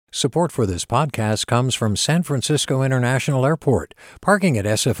Support for this podcast comes from San Francisco International Airport. Parking at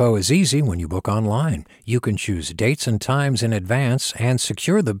SFO is easy when you book online. You can choose dates and times in advance and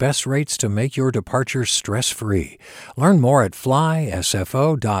secure the best rates to make your departure stress-free. Learn more at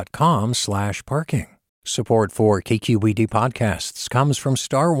flysfo.com/parking. Support for KQED podcasts comes from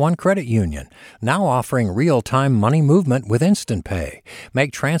Star One Credit Union, now offering real-time money movement with Instant Pay.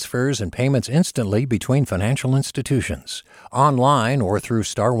 Make transfers and payments instantly between financial institutions, online or through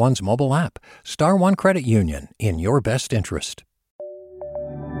Star One's mobile app. Star One Credit Union, in your best interest.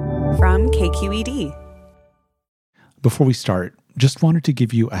 From KQED. Before we start, just wanted to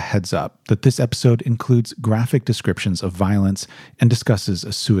give you a heads up that this episode includes graphic descriptions of violence and discusses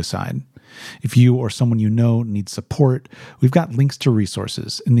a suicide. If you or someone you know needs support, we've got links to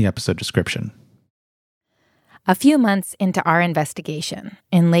resources in the episode description. A few months into our investigation,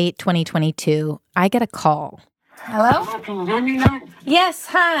 in late 2022, I get a call. Hello? Can you hear me now? Yes,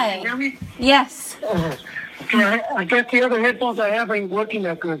 hi. Can you hear me? Yes. I guess the other headphones I have ain't working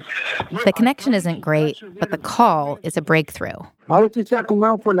that good. The connection isn't great, but the call is a breakthrough. I was in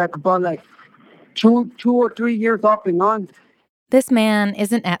Sacramento for about two or 3 years off and on. This man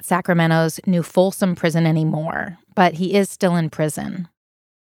isn't at Sacramento's new Folsom prison anymore, but he is still in prison.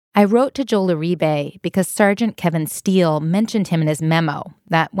 I wrote to Joel Uribe because Sergeant Kevin Steele mentioned him in his memo,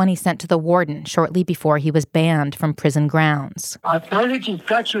 that one he sent to the warden shortly before he was banned from prison grounds. I finally just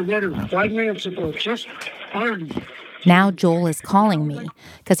got your letter 5 minutes ago, just early. Now Joel is calling me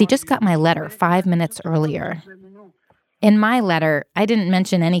because he just got my letter 5 minutes earlier. In my letter, I didn't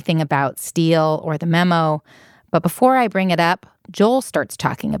mention anything about Steele or the memo, but before I bring it up, Joel starts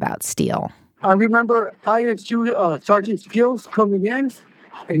talking about Steele. I remember Sergeant Steele's coming in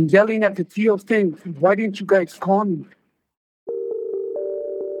and yelling at the Steele thing, "Why didn't you guys call me?"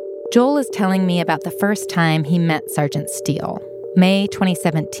 Joel is telling me about the first time he met Sergeant Steele, May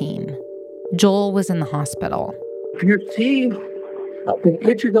 2017. Joel was in the hospital. If you see the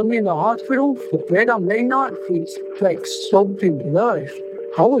pictures of me in the hospital, the bed I'm laying on, it's like soaked in blood.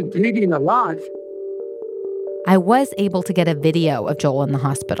 I was bleeding a lot. I was able to get a video of Joel in the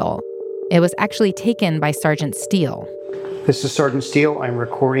hospital. It was actually taken by Sergeant Steele. This is Sergeant Steele. I'm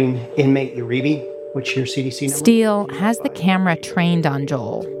recording inmate Uribe. What's your CDC number? Steele has the camera trained on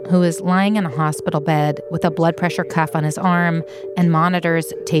Joel, who is lying in a hospital bed with a blood pressure cuff on his arm and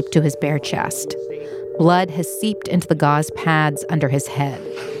monitors taped to his bare chest. Blood has seeped into the gauze pads under his head.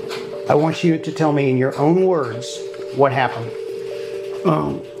 I want you to tell me in your own words what happened.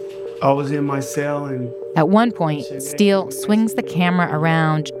 I was in my cell and... At one point, Steele swings the camera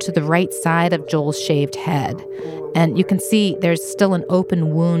around to the right side of Joel's shaved head, and you can see there's still an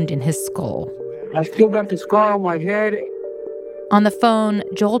open wound in his skull. I still got the scar on my head. On the phone,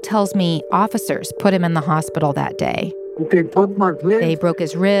 Joel tells me officers put him in the hospital that day. They broke my ribs. They broke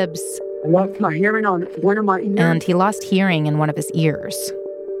his ribs. I lost my hearing on one of my ears. And he lost hearing in one of his ears.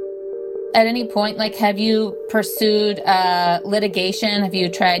 At any point, have you pursued litigation? Have you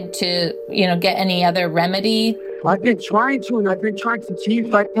tried to, get any other remedy? I've been trying to, and I've been trying to see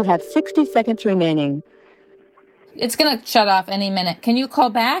if I You have 60 seconds remaining. It's going to shut off any minute. Can you call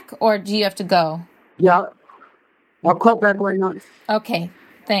back, or do you have to go? Yeah, I'll call back right now. Okay,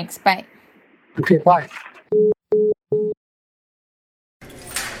 thanks. Bye. Okay, bye.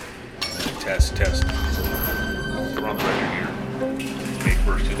 Test. We're on the record here. May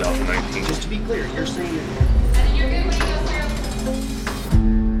 1st, 2019. Just to be clear, you're saying that...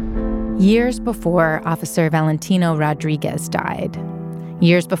 Years before Officer Valentino Rodriguez died,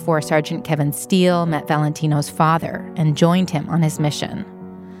 years before Sergeant Kevin Steele met Valentino's father and joined him on his mission,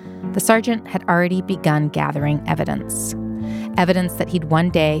 the sergeant had already begun gathering evidence. Evidence that he'd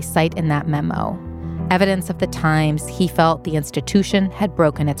one day cite in that memo. Evidence of the times he felt the institution had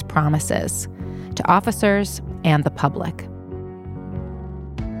broken its promises to officers and the public.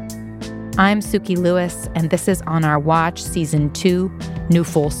 I'm Suki Lewis, and this is On Our Watch, Season 2, New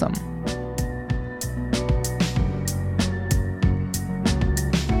Folsom.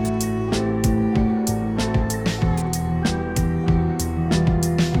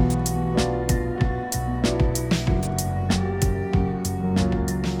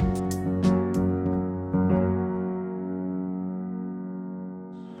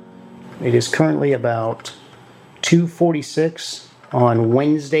 It is currently about 2:46 on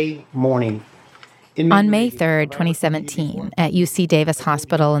Wednesday morning. On May 3rd, 2017, at UC Davis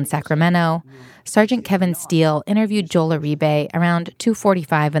Hospital in Sacramento, Sergeant Kevin Steele interviewed Joel Uribe around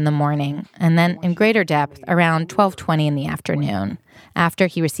 2:45 in the morning, and then in greater depth around 12:20 in the afternoon, after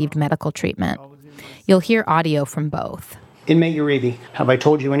he received medical treatment. You'll hear audio from both. Inmate Uribe, have I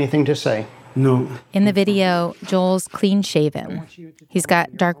told you anything to say? No. In the video, Joel's clean-shaven. He's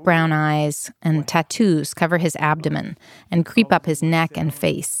got dark brown eyes, and tattoos cover his abdomen and creep up his neck and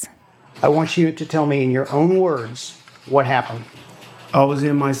face. I want you to tell me in your own words what happened. I was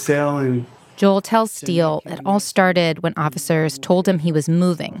in my cell and... Joel tells Steele it all started when officers told him he was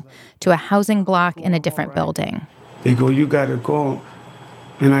moving to a housing block in a different building. They go, you gotta go.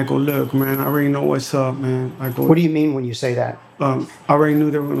 And I go, look, man, I already know what's up, man. I go, What do you mean when you say that? I already knew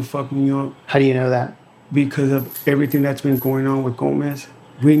they were gonna fuck me up. How do you know that? Because of everything that's been going on with Gomez.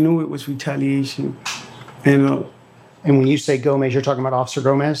 We knew it was retaliation. And when you say Gomez, you're talking about Officer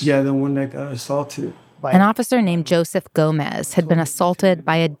Gomez? Yeah, the one that got assaulted. An officer named Joseph Gomez had been assaulted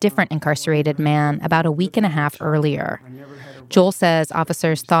by a different incarcerated man about a week and a half earlier. Joel says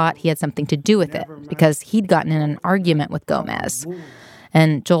officers thought he had something to do with it because he'd gotten in an argument with Gomez.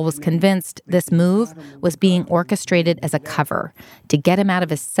 And Joel was convinced this move was being orchestrated as a cover to get him out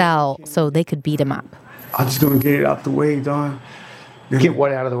of his cell so they could beat him up. I'm just going to get it out the way, Don. Get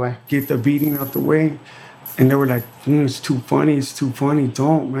what out of the way? Get the beating out the way. And they were like, it's too funny,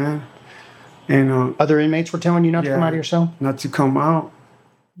 don't, man. And other inmates were telling you not to come out of your cell? Not to come out.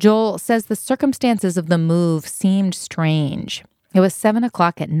 Joel says the circumstances of the move seemed strange. It was 7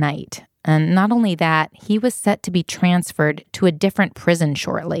 o'clock at night. And not only that, he was set to be transferred to a different prison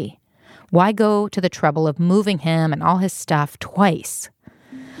shortly. Why go to the trouble of moving him and all his stuff twice?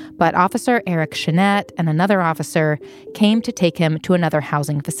 But Officer Eric Chenette and another officer came to take him to another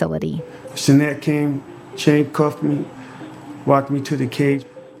housing facility. Chenette came, chain cuffed me, walked me to the cage.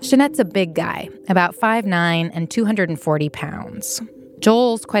 Chenette's a big guy, about 5'9" and 240 pounds.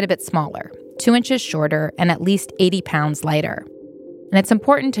 Joel's quite a bit smaller, 2 inches shorter and at least 80 pounds lighter. And it's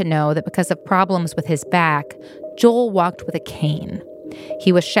important to know that because of problems with his back, Joel walked with a cane.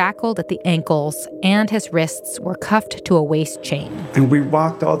 He was shackled at the ankles, and his wrists were cuffed to a waist chain. And we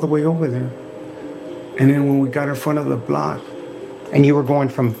walked all the way over there. And then when we got in front of the block... And you were going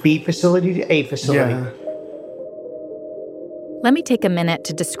from B facility to A facility? Yeah. Let me take a minute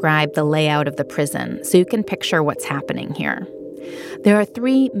to describe the layout of the prison so you can picture what's happening here. There are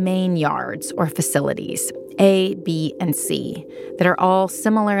 3 main yards or facilities, A, B, and C, that are all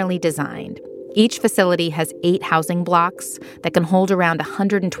similarly designed. Each facility has 8 housing blocks that can hold around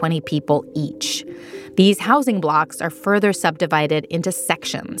 120 people each. These housing blocks are further subdivided into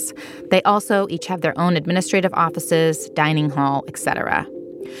sections. They also each have their own administrative offices, dining hall, etc.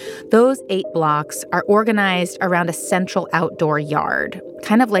 Those 8 blocks are organized around a central outdoor yard,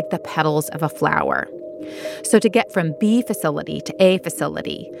 kind of like the petals of a flower. So to get from B facility to A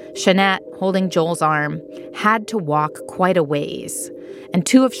facility, Chenette, holding Joel's arm, had to walk quite a ways. And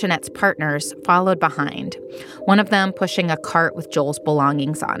 2 of Chenette's partners followed behind, one of them pushing a cart with Joel's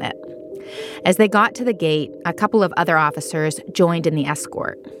belongings on it. As they got to the gate, a couple of other officers joined in the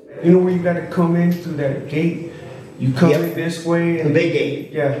escort. You know where you got to come in through that gate? You come in this way. And the big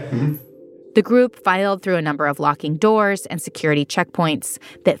gate. Yeah. Mm-hmm. The group filed through a number of locking doors and security checkpoints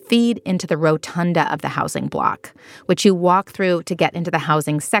that feed into the rotunda of the housing block, which you walk through to get into the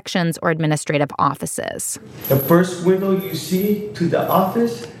housing sections or administrative offices. The first window you see to the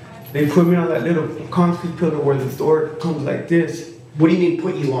office, they put me on that little concrete pillar where the door comes like this. What do you mean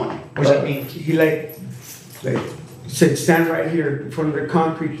put you on? What does that mean? He said, stand right here in front of the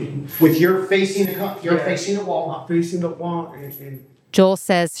concrete thing. With your facing facing the wall. I'm facing the wall and Joel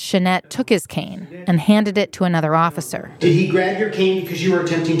says Chenette took his cane and handed it to another officer. Did he grab your cane because you were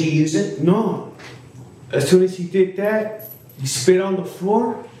attempting to use it? No. As soon as he did that, he spit on the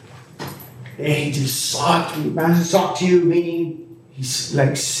floor and he just socked me, man. Socked you, meaning? He's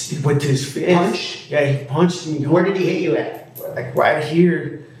like, he went to his fist. Punch? Yeah, he punched me. Where did he hit you at? Like right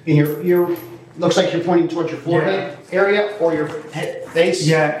here. In your looks like you're pointing towards your forehead area or your face?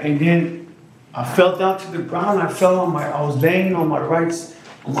 Yeah, and then I fell down to the ground. I was laying on my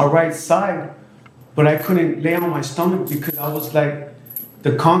right side, but I couldn't lay on my stomach because I was like,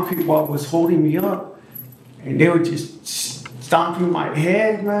 the concrete wall was holding me up. And they were just stomping my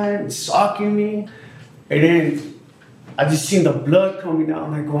head, man, socking me. And then I just seen the blood coming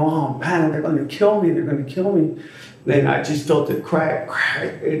down. I go, oh man, they're gonna kill me. Then I just felt the crack.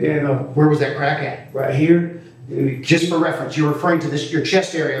 And then where was that crack at? Right here. Just for reference, you're referring to your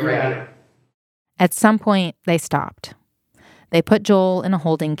chest area right here. At some point, they stopped. They put Joel in a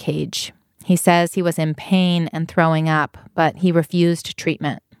holding cage. He says he was in pain and throwing up, but he refused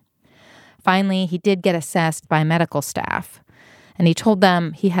treatment. Finally, he did get assessed by medical staff, and he told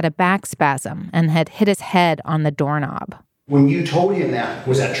them he had a back spasm and had hit his head on the doorknob. When you told him that,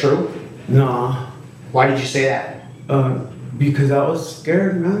 was that true? No. Why did you say that? Because I was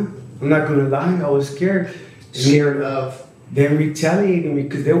scared, man. I'm not gonna lie, I was scared. Scared of then retaliating me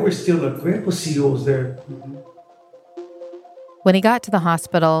because there were still a grip of COs there. When he got to the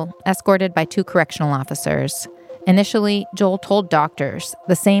hospital, escorted by 2 correctional officers, initially, Joel told doctors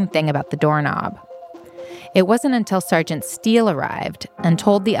the same thing about the doorknob. It wasn't until Sergeant Steele arrived and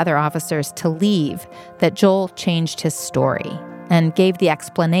told the other officers to leave that Joel changed his story and gave the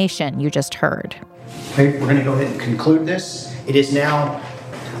explanation you just heard. Okay, we're going to go ahead and conclude this. It is now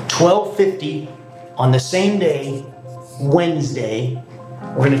 12:50 on the same day, Wednesday.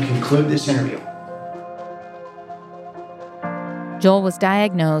 We're going to conclude this interview. Joel was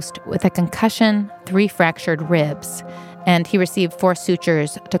diagnosed with a concussion, 3 fractured ribs, and he received 4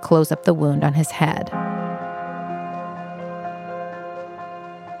 sutures to close up the wound on his head.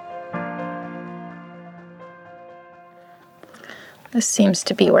 This seems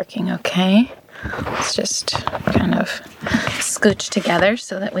to be working okay. Let's just kind of scooch together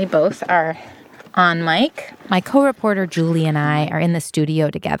so that we both are on mic. My co-reporter Julie and I are in the studio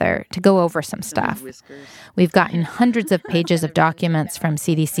together to go over some stuff. We've gotten hundreds of pages of documents from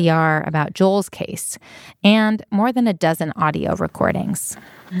CDCR about Joel's case and more than a dozen audio recordings.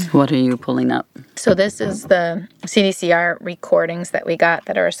 What are you pulling up? So this is the CDCR recordings that we got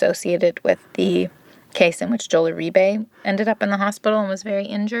that are associated with the case in which Joel Uribe ended up in the hospital and was very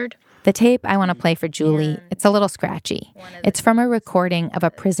injured. The tape I want to play for Julie, it's a little scratchy. It's from a recording of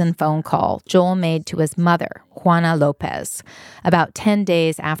a prison phone call Joel made to his mother, Juana Lopez, about 10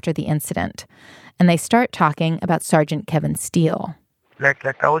 days after the incident. And they start talking about Sergeant Kevin Steele. Like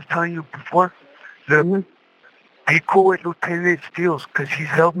I was telling you before, look, be cool with Lieutenant Steele because he's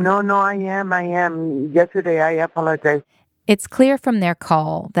helping. No, I am. Yesterday, I apologize. It's clear from their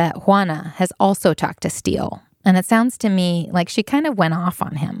call that Juana has also talked to Steele. And it sounds to me like she kind of went off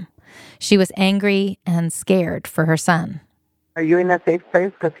on him. She was angry and scared for her son. Are you in a safe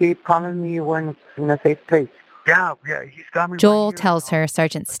place? Because he promised me you weren't in a safe place. Yeah, he's got me. Joel tells her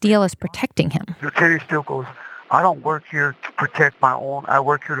Sergeant Steele is protecting him. Lieutenant Steele goes, I don't work here to protect my own. I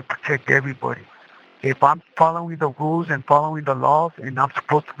work here to protect everybody. If I'm following the rules and following the laws and I'm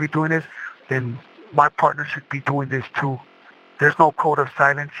supposed to be doing this, then my partner should be doing this too. There's no code of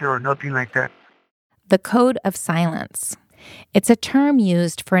silence here or nothing like that. The code of silence. It's a term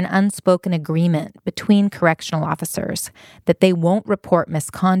used for an unspoken agreement between correctional officers that they won't report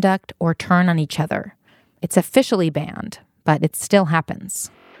misconduct or turn on each other. It's officially banned, but it still happens.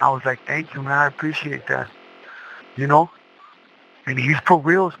 I was like, thank you, man. I appreciate that. You know? And he's for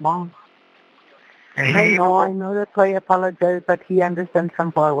real, Mom. And I know that's why I apologize, but he understands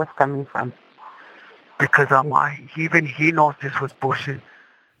from where I was coming from. Because even he knows this was bullshit.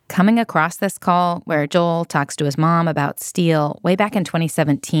 Coming across this call where Joel talks to his mom about Steele way back in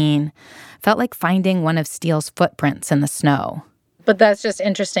 2017 felt like finding one of Steele's footprints in the snow. But that's just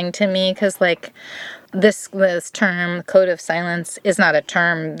interesting to me because, this term, code of silence, is not a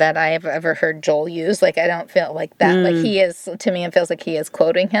term that I have ever heard Joel use. I don't feel like that. He is, to me, it feels like he is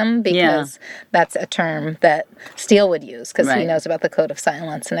quoting him because that's a term that Steele would use because he knows about the code of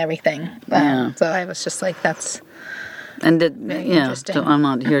silence and everything. So I was just like, that's... And so I'm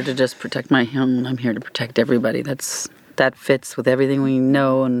not here to just protect my him. I'm here to protect everybody. That fits with everything we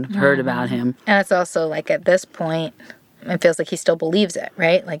know and heard about him. And it's also at this point, it feels like he still believes it,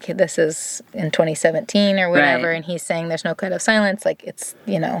 right? This is in 2017 or whatever, right. And he's saying there's no code of silence. It's,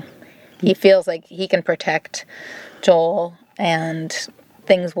 he feels like he can protect Joel and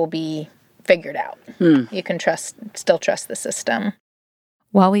things will be figured out. You can still trust the system.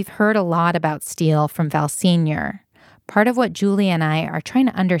 While we've heard a lot about Steele from Val Sr., part of what Julie and I are trying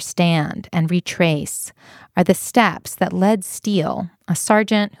to understand and retrace are the steps that led Steele, a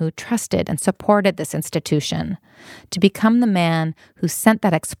sergeant who trusted and supported this institution, to become the man who sent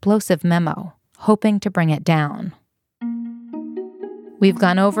that explosive memo, hoping to bring it down. We've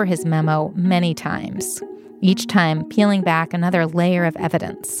gone over his memo many times, each time peeling back another layer of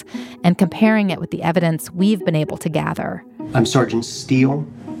evidence and comparing it with the evidence we've been able to gather. I'm Sergeant Steele.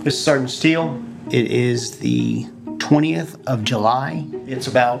 This is Sergeant Steele. It is the 20th of July. It's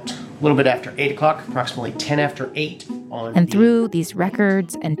about a little bit after 8 o'clock, approximately 10 after 8. Through these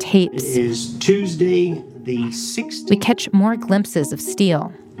records and tapes, it is Tuesday the 16th. We catch more glimpses of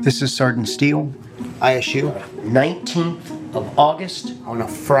Steele. This is Sergeant Steele, ISU, 19th of August on a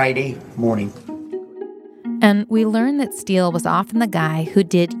Friday morning. And we learn that Steele was often the guy who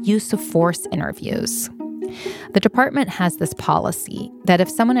did use of force interviews. The department has this policy that if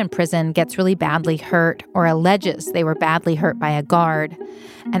someone in prison gets really badly hurt or alleges they were badly hurt by a guard,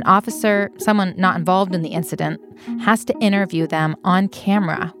 an officer, someone not involved in the incident, has to interview them on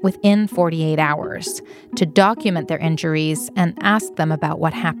camera within 48 hours to document their injuries and ask them about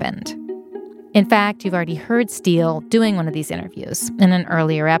what happened. In fact, you've already heard Steele doing one of these interviews in an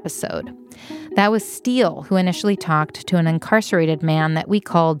earlier episode. That was Steele who initially talked to an incarcerated man that we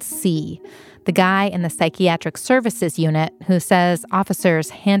called C, the guy in the psychiatric services unit who says officers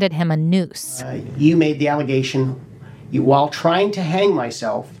handed him a noose. You made the allegation, while trying to hang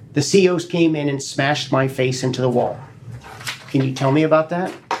myself, the COs came in and smashed my face into the wall. Can you tell me about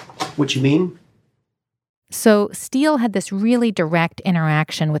that? What you mean? So Steele had this really direct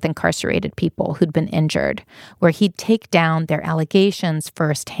interaction with incarcerated people who'd been injured, where he'd take down their allegations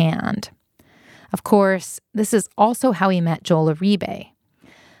firsthand. Of course, this is also how he met Joel Uribe.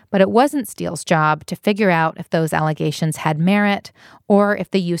 But it wasn't Steele's job to figure out if those allegations had merit or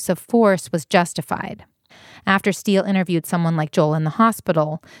if the use of force was justified. After Steele interviewed someone like Joel in the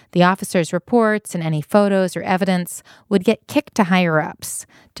hospital, the officer's reports and any photos or evidence would get kicked to higher-ups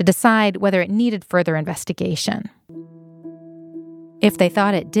to decide whether it needed further investigation. If they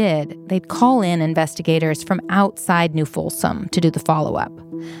thought it did, they'd call in investigators from outside New Folsom to do the follow-up.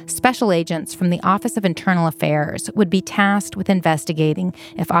 Special agents from the Office of Internal Affairs would be tasked with investigating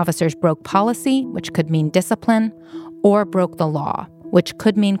if officers broke policy, which could mean discipline, or broke the law, which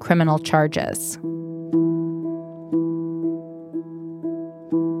could mean criminal charges.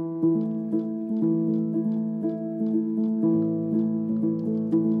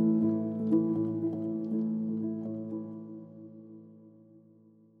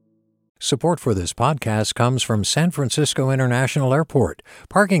 Support for this podcast comes from San Francisco International Airport.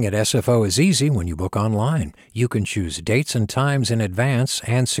 Parking at SFO is easy when you book online. You can choose dates and times in advance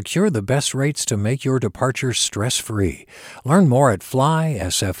and secure the best rates to make your departure stress-free. Learn more at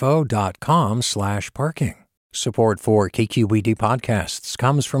flysfo.com/parking. Support for KQED podcasts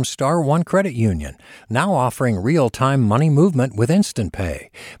comes from Star One Credit Union, now offering real-time money movement with Instant Pay.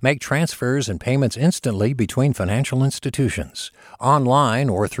 Make transfers and payments instantly between financial institutions, online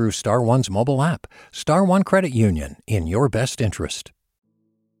or through Star One's mobile app. Star One Credit Union, in your best interest.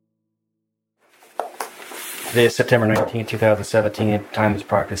 Today is September 19, 2017. Time is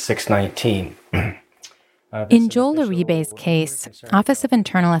approximately 6:19. In Joel Uribe's case, Office of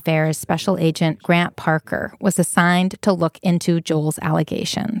Internal Affairs Special Agent Grant Parker was assigned to look into Joel's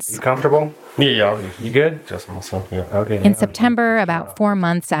allegations. You comfortable? Yeah. You good? Just myself, yeah. Okay. In September, about 4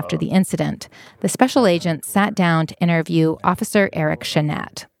 months after the incident, the special agent sat down to interview Officer Eric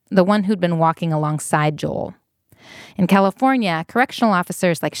Chenette, the one who'd been walking alongside Joel. In California, correctional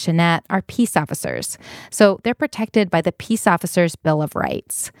officers like Chenette are peace officers, so they're protected by the Peace Officers' Bill of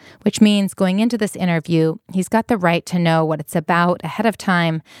Rights, which means going into this interview, he's got the right to know what it's about ahead of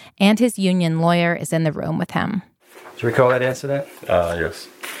time, and his union lawyer is in the room with him. Do you recall that incident? Yes.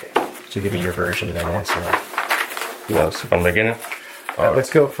 Could you give me your version of that incident? Yes, from the beginning? Let's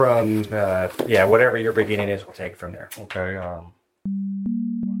go from, whatever your beginning is, we'll take it from there. Okay,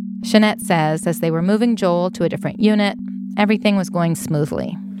 Chenette says as they were moving Joel to a different unit, everything was going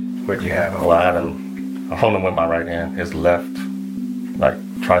smoothly. Where'd you have him? well, I had him, I hold him with my right hand, his left, like,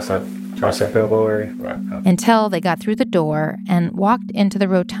 tricep elbow area? Right. Until they got through the door and walked into the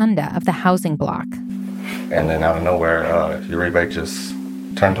rotunda of the housing block. And then out of nowhere, Uribe just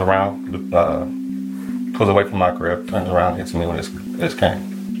turns around, pulls away from my grip, turns around, hits me with his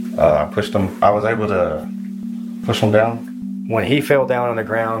cane. I pushed him, I was able to push him down. When he fell down on the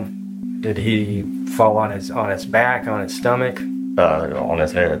ground, did he fall on his back, on his stomach? On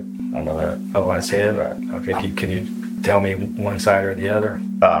his head. I know that. Oh, on his head? Right. Okay, can you tell me one side or the other?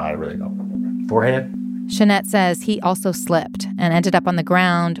 I really don't remember. Forehead? Chenette says he also slipped and ended up on the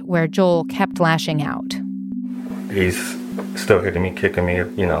ground where Joel kept lashing out. He's still hitting me, kicking me,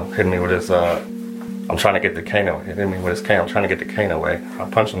 hitting me with his, I'm trying to get the cane away. Hitting me with his cane, I'm trying to get the cane away. I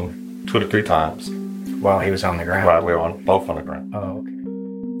punched him 2 to 3 times. While he was on the ground? Right, we were both on the ground. Oh, okay.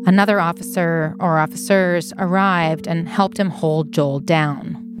 Another officer or officers arrived and helped him hold Joel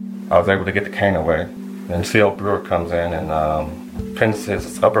down. I was able to get the cane away. Then C.O. Brewer comes in and pins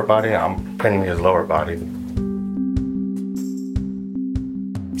his upper body. I'm pinning his lower body.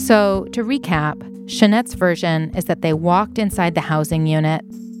 So, to recap, Chenette's version is that they walked inside the housing unit.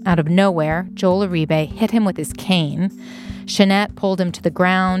 Out of nowhere, Joel Uribe hit him with his cane. Chenette pulled him to the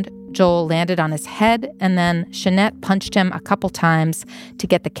ground. Joel landed on his head, and then Chenette punched him a couple times to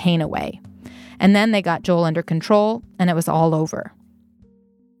get the cane away. And then they got Joel under control, and it was all over.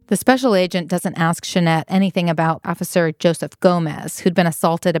 The special agent doesn't ask Chenette anything about Officer Joseph Gomez, who'd been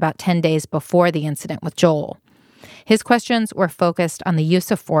assaulted about 10 days before the incident with Joel. His questions were focused on the use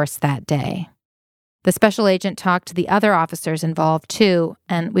of force that day. The special agent talked to the other officers involved, too,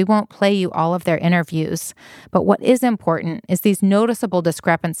 and we won't play you all of their interviews. But what is important is these noticeable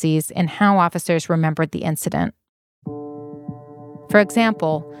discrepancies in how officers remembered the incident. For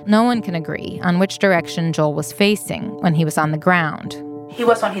example, no one can agree on which direction Joel was facing when he was on the ground. He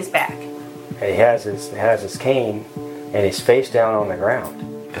was on his back. He has his cane, and he's face down on the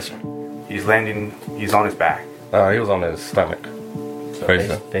ground. Yes, sir. He's on his back. He was on his stomach. So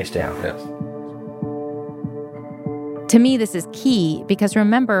face down. Yes. To me, this is key because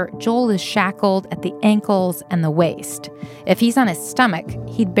remember, Joel is shackled at the ankles and the waist. If he's on his stomach,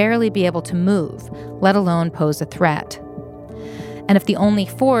 he'd barely be able to move, let alone pose a threat. And if the only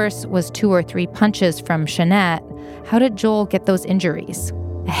force was 2 or 3 punches from Shanette, how did Joel get those injuries?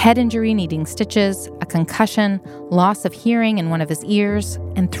 A head injury needing stitches, a concussion, loss of hearing in one of his ears,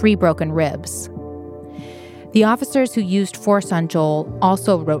 and 3 broken ribs. The officers who used force on Joel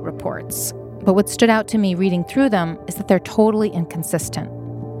also wrote reports. But what stood out to me reading through them is that they're totally inconsistent.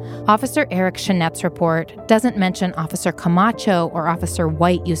 Officer Eric Shanette's report doesn't mention Officer Camacho or Officer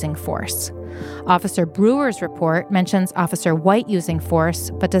White using force. Officer Brewer's report mentions Officer White using force,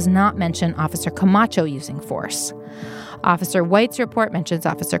 but does not mention Officer Camacho using force. Officer White's report mentions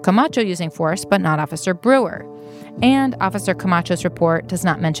Officer Camacho using force, but not Officer Brewer. And Officer Camacho's report does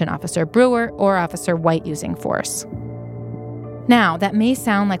not mention Officer Brewer or Officer White using force. Now, that may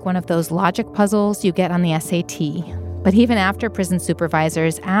sound like one of those logic puzzles you get on the SAT, but even after prison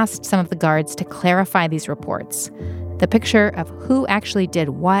supervisors asked some of the guards to clarify these reports, the picture of who actually did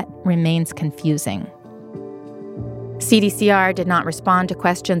what remains confusing. CDCR did not respond to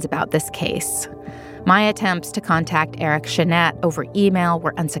questions about this case. My attempts to contact Eric Shanette over email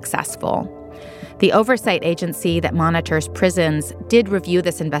were unsuccessful. The oversight agency that monitors prisons did review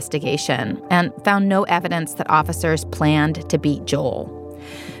this investigation and found no evidence that officers planned to beat Joel.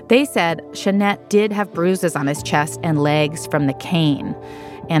 They said Shanette did have bruises on his chest and legs from the cane,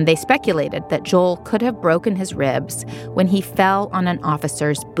 and they speculated that Joel could have broken his ribs when he fell on an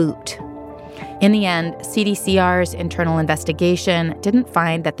officer's boot. In the end, CDCR's internal investigation didn't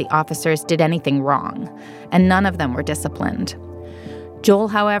find that the officers did anything wrong, and none of them were disciplined. Joel,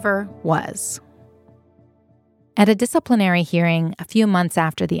 however, was. At a disciplinary hearing a few months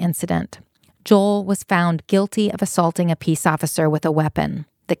after the incident, Joel was found guilty of assaulting a peace officer with a weapon,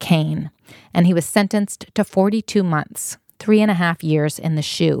 the cane, and he was sentenced to 42 months, 3.5 years in the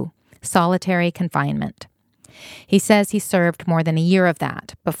SHU, solitary confinement. He says he served more than a year of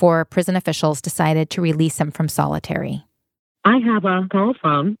that before prison officials decided to release him from solitary. I have a call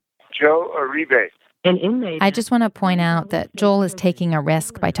from Joe Uribe. An inmate. I just want to point out that Joel is taking a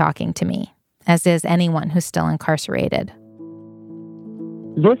risk by talking to me, as is anyone who's still incarcerated.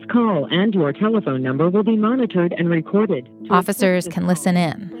 This call and your telephone number will be monitored and recorded. Officers can listen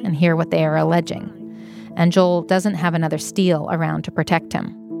in and hear what they are alleging, and Joel doesn't have another Steele around to protect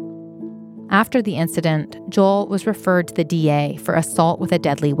him. After the incident, Joel was referred to the DA for assault with a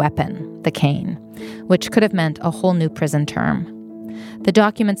deadly weapon, the cane, which could have meant a whole new prison term. The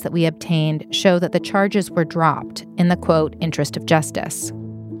documents that we obtained show that the charges were dropped in the, quote, interest of justice.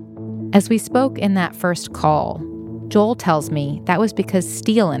 As we spoke in that first call, Joel tells me that was because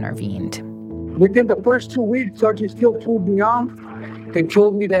Steele intervened. Within the first 2 weeks, Sergeant Steele pulled me on and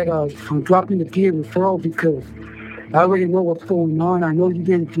told me that I'm dropping the PA referral because I already know what's going on. I know you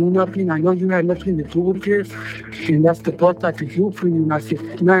didn't do nothing. I know you had nothing to do with this. And that's the best I could do for you. And I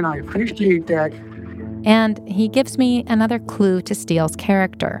said, man, I appreciate that. And he gives me another clue to Steele's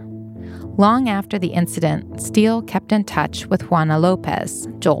character. Long after the incident, Steele kept in touch with Juana Lopez,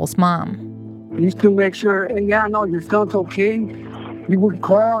 Joel's mom. I used to make sure, hey, yeah, no, your son's okay. We would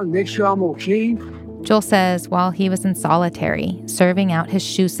call and make sure I'm okay. Joel says while he was in solitary, serving out his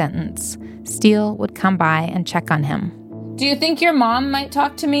SHU sentence, Steele would come by and check on him. Do you think your mom might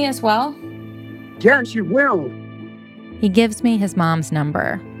talk to me as well? Yeah, she will. He gives me his mom's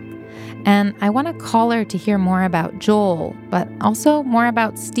number. And I want to call her to hear more about Joel, but also more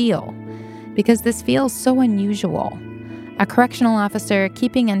about Steele, because this feels so unusual. A correctional officer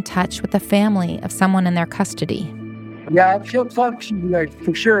keeping in touch with the family of someone in their custody. Yeah, she'll talk to you, like,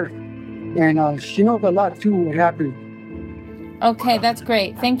 for sure. And she knows a lot, too, what happened. Okay, that's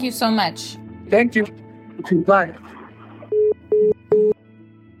great. Thank you so much. Thank you. Bye.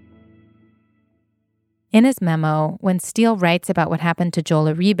 In his memo, when Steele writes about what happened to Joel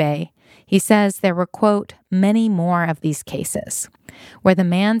Uribe, he says there were, quote, many more of these cases, where the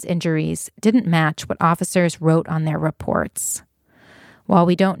man's injuries didn't match what officers wrote on their reports. While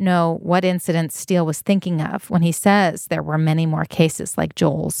we don't know what incidents Steele was thinking of when he says there were many more cases like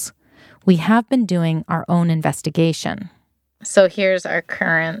Joel's, we have been doing our own investigation. So here's our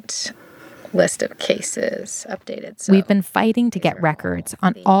current list of cases updated. So. We've been fighting to get records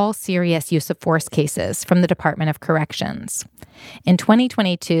on all serious use of force cases from the Department of Corrections. In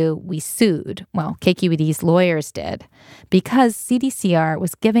 2022, we sued, well, KQED's lawyers did, because CDCR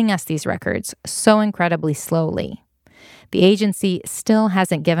was giving us these records so incredibly slowly. The agency still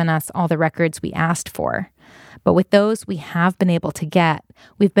hasn't given us all the records we asked for. But with those we have been able to get,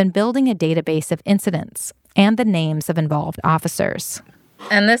 we've been building a database of incidents and the names of involved officers.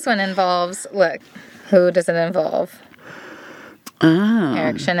 And this one involves, look, who does it involve?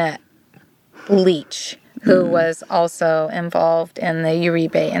 Eric Chanette Leach, who was also involved in the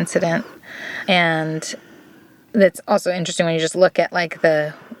Uribe incident. And that's also interesting when you just look at like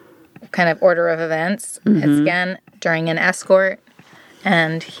the kind of order of events. It's again during an escort,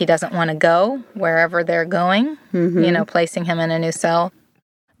 and he doesn't want to go wherever they're going, placing him in a new cell.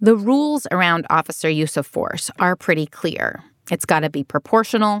 The rules around officer use of force are pretty clear. It's got to be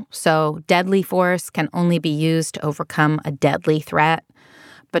proportional, so deadly force can only be used to overcome a deadly threat.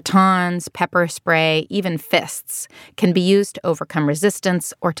 Batons, pepper spray, even fists can be used to overcome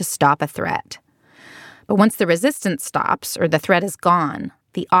resistance or to stop a threat. But once the resistance stops or the threat is gone,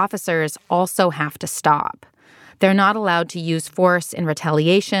 the officers also have to stop. They're not allowed to use force in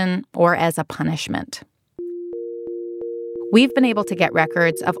retaliation or as a punishment. We've been able to get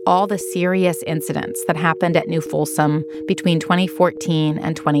records of all the serious incidents that happened at New Folsom between 2014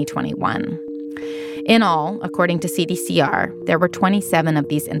 and 2021. In all, according to CDCR, there were 27 of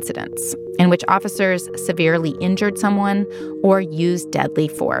these incidents in which officers severely injured someone or used deadly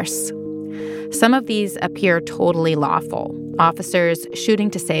force. Some of these appear totally lawful. Officers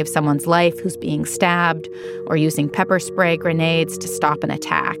shooting to save someone's life who's being stabbed or using pepper spray grenades to stop an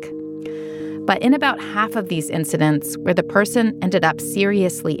attack. But in about half of these incidents where the person ended up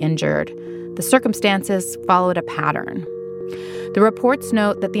seriously injured, the circumstances followed a pattern. The reports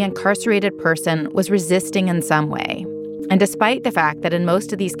note that the incarcerated person was resisting in some way. And despite the fact that in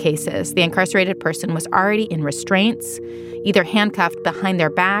most of these cases, the incarcerated person was already in restraints, either handcuffed behind their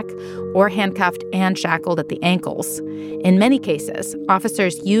back or handcuffed and shackled at the ankles, in many cases,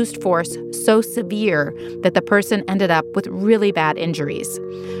 officers used force so severe that the person ended up with really bad injuries,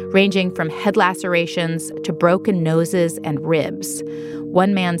 ranging from head lacerations to broken noses and ribs.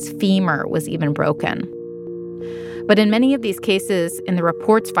 One man's femur was even broken. But in many of these cases, in the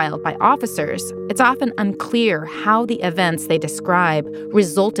reports filed by officers, it's often unclear how the events they describe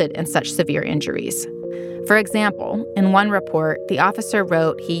resulted in such severe injuries. For example, in one report, the officer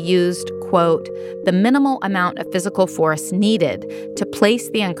wrote he used, quote, the minimal amount of physical force needed to place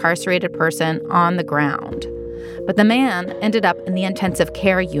the incarcerated person on the ground. But the man ended up in the intensive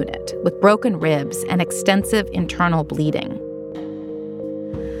care unit with broken ribs and extensive internal bleeding.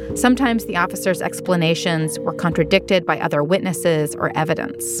 Sometimes the officer's explanations were contradicted by other witnesses or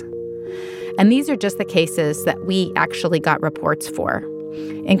evidence. And these are just the cases that we actually got reports for.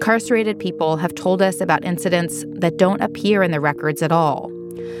 Incarcerated people have told us about incidents that don't appear in the records at all.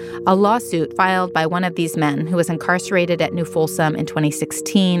 A lawsuit filed by one of these men who was incarcerated at New Folsom in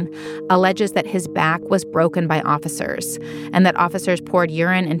 2016 alleges that his back was broken by officers and that officers poured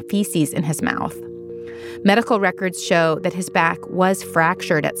urine and feces in his mouth. Medical records show that his back was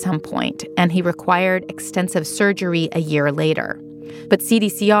fractured at some point, and he required extensive surgery a year later. But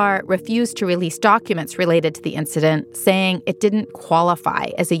CDCR refused to release documents related to the incident, saying it didn't qualify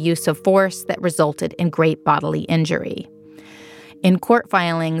as a use of force that resulted in great bodily injury. In court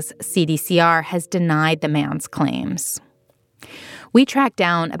filings, CDCR has denied the man's claims. We tracked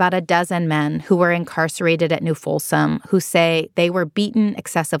down about a dozen men who were incarcerated at New Folsom who say they were beaten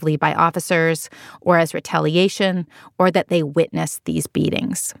excessively by officers or as retaliation or that they witnessed these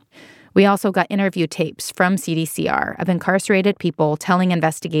beatings. We also got interview tapes from CDCR of incarcerated people telling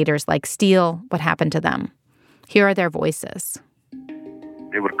investigators like Steele what happened to them. Here are their voices.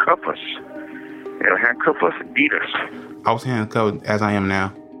 They would cuff us. They would handcuff us and beat us. I was handcuffed as I am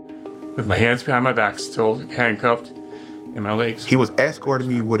now. With my hands behind my back, still handcuffed. And my legs. He was escorting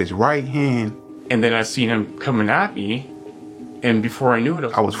me with his right hand. And then I seen him coming at me. And before I knew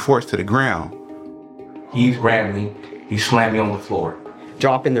it, I was forced to the ground. He grabbed me. He slammed me on the floor.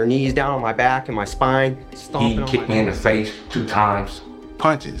 Dropping their knees down on my back and my spine. He kicked me in the face 2 times.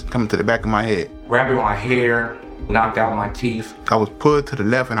 Punches coming to the back of my head. Grabbing my hair, knocked out my teeth. I was pulled to the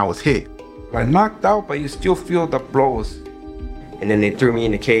left and I was hit. I knocked out, but you still feel the blows. And then they threw me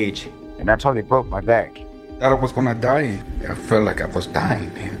in the cage. And that's how they broke my back. Thought I was gonna die. I felt like I was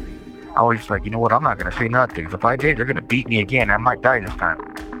dying, man. I was like, you know what, I'm not gonna say nothing. If I did, they're gonna beat me again. I might die this time.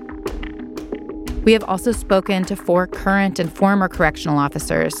 We have also spoken to 4 current and former correctional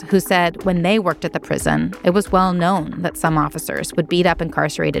officers who said when they worked at the prison, it was well known that some officers would beat up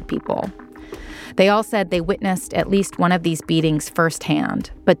incarcerated people. They all said they witnessed at least one of these beatings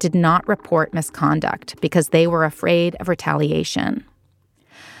firsthand, but did not report misconduct because they were afraid of retaliation.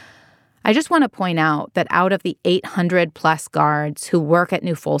 I just want to point out that out of the 800-plus guards who work at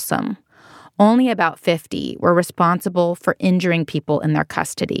New Folsom, only about 50 were responsible for injuring people in their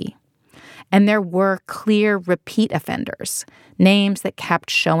custody. And there were clear repeat offenders, names that kept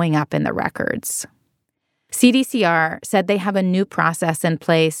showing up in the records. CDCR said they have a new process in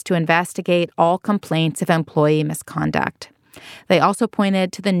place to investigate all complaints of employee misconduct. They also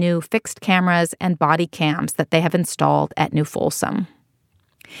pointed to the new fixed cameras and body cams that they have installed at New Folsom.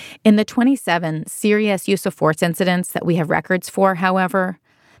 In the 27 serious use of force incidents that we have records for, however,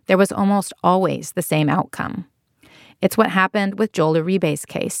 there was almost always the same outcome. It's what happened with Joel Uribe's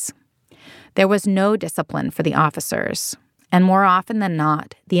case. There was no discipline for the officers, and more often than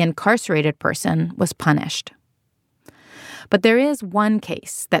not, the incarcerated person was punished. But there is one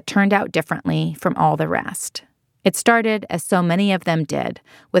case that turned out differently from all the rest. It started, as so many of them did,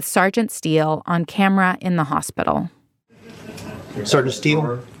 with Sergeant Steele on camera in the hospital. Sergeant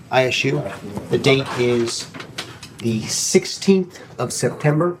Steele, ISU. The date is the 16th of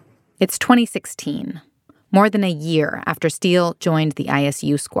September. It's 2016, more than a year after Steele joined the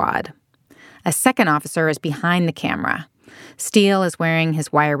ISU squad. A second officer is behind the camera. Steele is wearing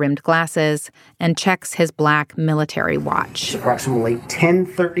his wire-rimmed glasses and checks his black military watch. It's approximately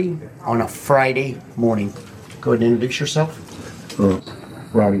 10:30 on a Friday morning. Go ahead and introduce yourself.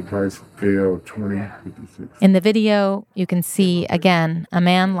 Ronnie Price, AL 2056. In the video, you can see, again, a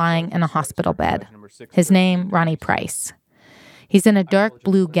man lying in a hospital bed. His name, Ronnie Price. He's in a dark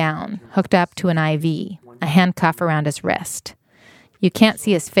blue gown, hooked up to an IV, a handcuff around his wrist. You can't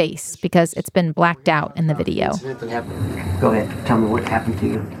see his face because it's been blacked out in the video. Go ahead, tell me what happened to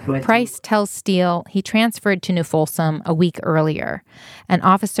you. Price tells Steele he transferred to New Folsom a week earlier, and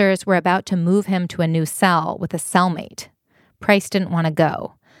officers were about to move him to a new cell with a cellmate. Price didn't want to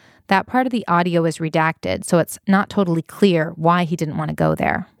go. That part of the audio is redacted, so it's not totally clear why he didn't want to go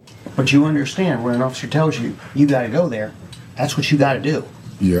there. But you understand when an officer tells you, you got to go there, that's what you got to do.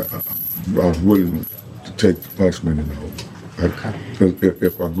 Yeah, I was willing to take the punishment in the hole.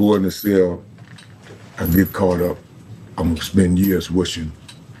 If I go in the cell and get caught up, I'm going to spend years wishing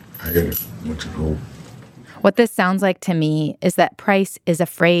I had went to the hole. What this sounds like to me is that Price is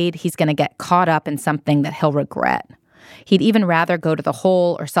afraid he's going to get caught up in something that he'll regret. He'd even rather go to the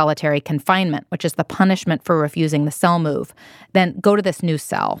hole or solitary confinement, which is the punishment for refusing the cell move, than go to this new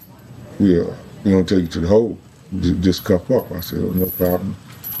cell. Yeah, you don't take you to the hole. Just cuff up. I said, oh, no problem.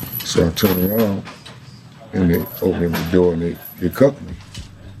 So I turned around, and they opened the door, and they cuffed me.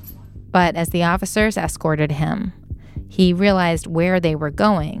 But as the officers escorted him, he realized where they were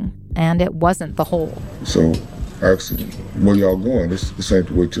going, and it wasn't the hole. So I asked them, where y'all going? This ain't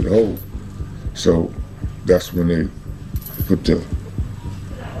the way to the hole. So that's when they put the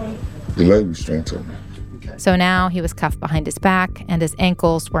leg restraints on me. So now he was cuffed behind his back, and his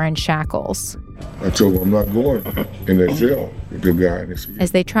ankles were in shackles. I told him I'm not going in that cell with the guy. And said,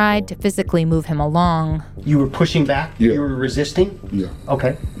 as they tried to physically move him along. You were pushing back? Yeah. You were resisting? Yeah.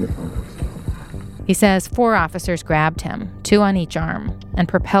 Okay. Yeah. He says 4 officers grabbed him, 2 on each arm, and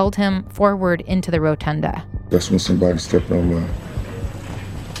propelled him forward into the rotunda. That's when somebody stepped on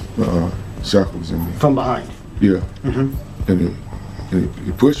my shackles in me. From behind? Yeah. Mm-hmm. And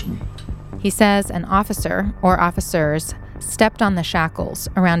he pushed me. He says an officer or officers stepped on the shackles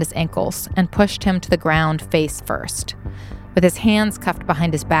around his ankles and pushed him to the ground face first. With his hands cuffed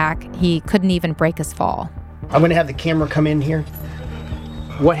behind his back, he couldn't even break his fall. I'm going to have the camera come in here.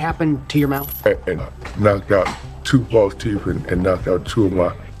 What happened to your mouth? And knocked out 2 false teeth and knocked out 2 of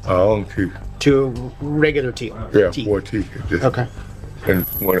my own teeth. 2 regular teeth? Yeah, 4 teeth. Okay. And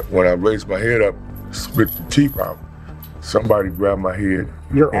when I raised my head up, spit the teeth out, somebody grabbed my head.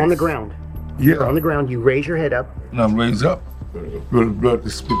 You're on the ground? Yeah. You're on the ground, you raise your head up. And I'm raised up. Blood to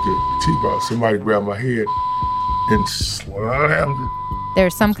spit the teeth out. Somebody grabbed my head and slammed it.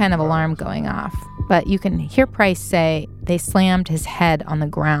 There's some kind of alarm going off, but you can hear Price say they slammed his head on the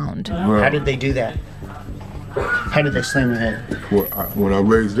ground. How did they do that? How did they slam your head? When I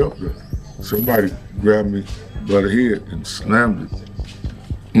raised up, somebody grabbed me by the head and slammed it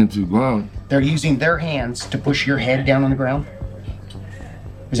into the ground. They're using their hands to push your head down on the ground?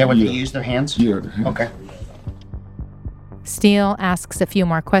 Is that what they use, their hands? Yeah. Okay. Steele asks a few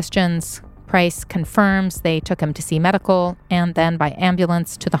more questions. Price confirms they took him to see medical and then by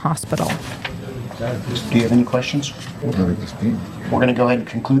ambulance to the hospital. Do you have any questions? We're going to go ahead and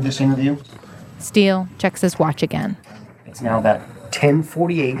conclude this interview. Steele checks his watch again. It's now about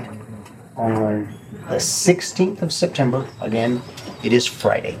 10:48 on the 16th of September. Again, it is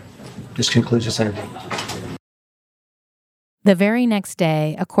Friday. This concludes this interview. The very next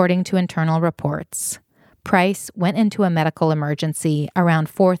day, according to internal reports, Price went into a medical emergency around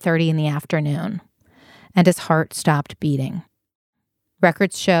 4:30 in the afternoon, and his heart stopped beating.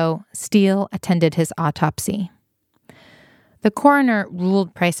 Records show Steele attended his autopsy. The coroner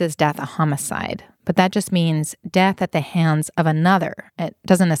ruled Price's death a homicide, but that just means death at the hands of another. It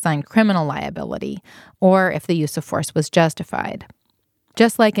doesn't assign criminal liability or if the use of force was justified.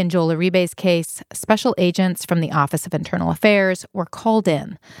 Just like in Joel Uribe's case, special agents from the Office of Internal Affairs were called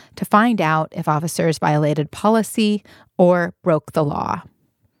in to find out if officers violated policy or broke the law.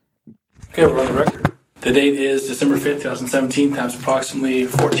 Okay, we're on the record. The date is December 5th, 2017, times approximately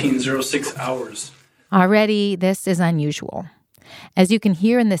 14:06 hours. Already, this is unusual. As you can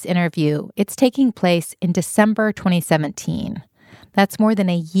hear in this interview, it's taking place in December 2017. That's more than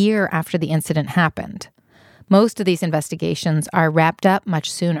a year after the incident happened. Most of these investigations are wrapped up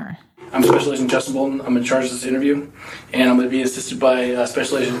much sooner. I'm Special Agent Justin Bolton. I'm in charge of this interview, and I'm going to be assisted by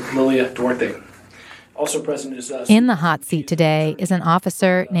Special Agent Lilia Duarte. Also present is... In the hot seat today is an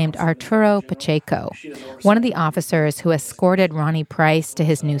officer named Arturo Pacheco, one of the officers who escorted Ronnie Price to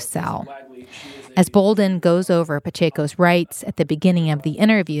his new cell. As Bolden goes over Pacheco's rights at the beginning of the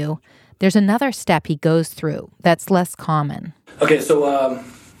interview, there's another step he goes through that's less common. Okay, so...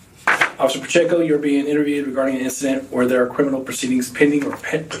 Officer Pacheco, you're being interviewed regarding an incident where there are criminal proceedings pending or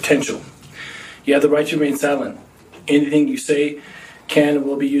potential. You have the right to remain silent. Anything you say can and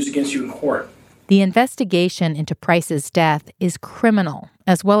will be used against you in court. The investigation into Price's death is criminal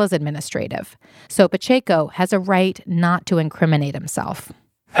as well as administrative, so Pacheco has a right not to incriminate himself.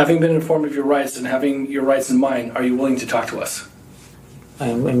 Having been informed of your rights and having your rights in mind, are you willing to talk to us?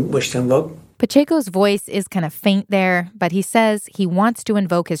 I wish to invoke. Pacheco's voice is kind of faint there, but he says he wants to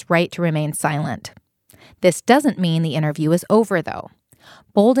invoke his right to remain silent. This doesn't mean the interview is over, though.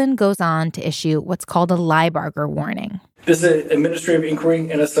 Bolden goes on to issue what's called a Liebarger warning. This is an administrative inquiry,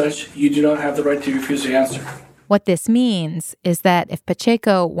 and as such, you do not have the right to refuse to answer. What this means is that if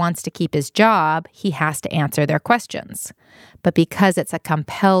Pacheco wants to keep his job, he has to answer their questions. But because it's a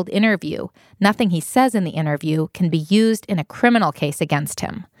compelled interview, nothing he says in the interview can be used in a criminal case against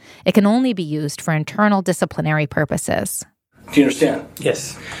him. It can only be used for internal disciplinary purposes. Do you understand?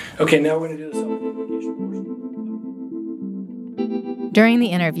 Yes. Okay, now we're going to do this. During the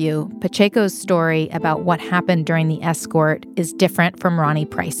interview, Pacheco's story about what happened during the escort is different from Ronnie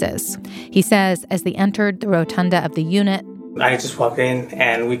Price's. He says as they entered the rotunda of the unit, I just walked in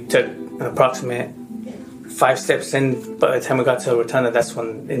and we took an approximate 5 steps in. By the time we got to the rotunda, that's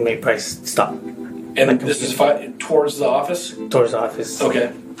when inmate Price stopped. And this is towards the office? Towards the office.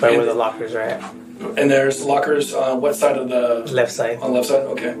 Okay. Right where the lockers are at. And there's lockers on what side of the... Left side. On the left side?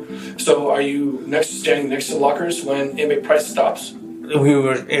 Okay. So are you standing next to the lockers when inmate Price stops? It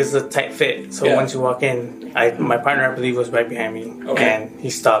was a tight fit. So once you walk in, my partner, I believe, was right behind me. Okay. And he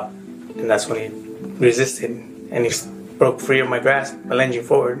stopped. And that's when he resisted. And he broke free of my grasp, lunging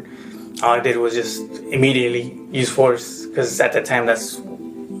forward. All I did was just immediately use force. Because at that time,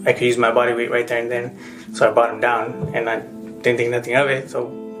 I could use my body weight right there and then. So I brought him down. And I didn't think nothing of it. So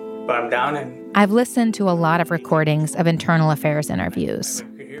brought him down. And I've listened to a lot of recordings of internal affairs interviews.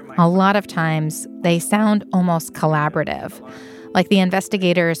 A lot of times, they sound almost collaborative. Like the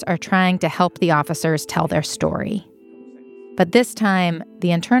investigators are trying to help the officers tell their story. But this time,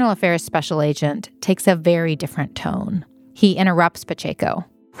 the Internal Affairs Special Agent takes a very different tone. He interrupts Pacheco.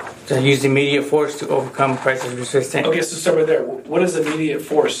 So I used immediate force to overcome Price's resistance. Okay, so start right there. What is immediate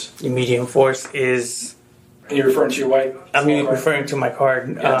force? Immediate force is... And you're referring to your white? I'm referring to my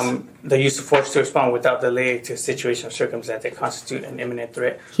card. Yes. The use of force to respond without delay to a situation or circumstance that constitute an imminent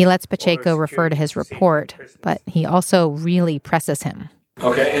threat. He lets Pacheco refer to his report, but he also really presses him.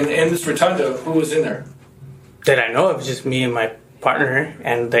 Okay, and in this rotunda, who was in there? That I know of, just me and my partner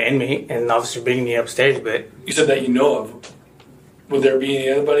and the inmate and Officer Bigney upstairs, but... You said that you know of. Would there be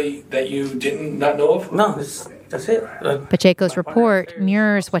anybody that you didn't not know of? No, that's it. Pacheco's report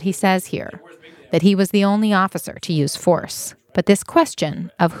mirrors what he says here, that he was the only officer to use force. But this question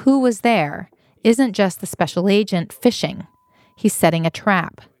of who was there isn't just the special agent fishing. He's setting a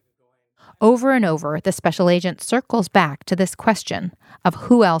trap. Over and over, the special agent circles back to this question of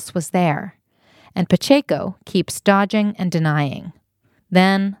who else was there. And Pacheco keeps dodging and denying.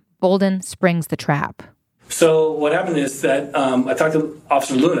 Then Bolden springs the trap. So what happened is that I talked to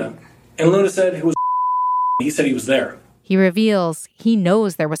Officer Luna, and Luna said he said he was there. He reveals he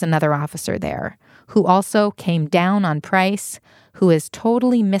knows there was another officer there who also came down on Price, who is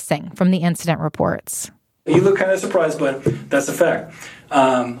totally missing from the incident reports. You look kind of surprised, but that's a fact.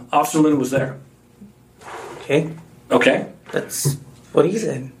 Officer Luna was there. Okay. Okay. That's what he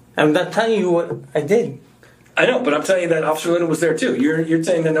said. I'm not telling you what I did. I know, but I'm telling you that Officer Luna was there too. You're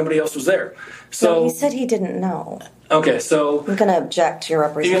saying that nobody else was there. So no, he said he didn't know. Okay, so I'm going to object to your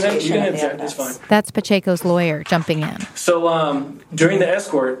representation. You can object. That's fine. That's Pacheco's lawyer jumping in. So during the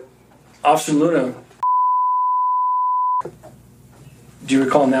escort, Officer Luna, do you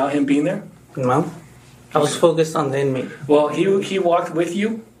recall now him being there? No, I was focused on the inmate. Well, he walked with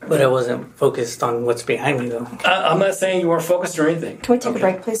you, but I wasn't focused on what's behind me though. I'm not saying you weren't focused or anything. Can we take a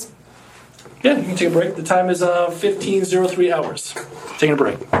break, please? Yeah, you can take a break. The time is 15:03 hours. Taking a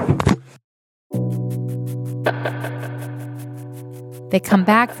break. They come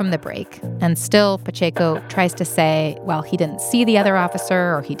back from the break, and still Pacheco tries to say, well, he didn't see the other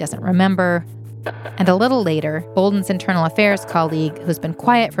officer or he doesn't remember. And a little later, Bolden's internal affairs colleague, who's been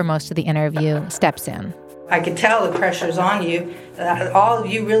quiet for most of the interview, steps in. I could tell the pressure's on you. All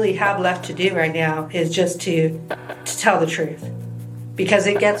you really have left to do right now is just to tell the truth, because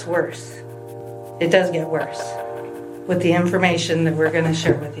it gets worse. It does get worse with the information that we're going to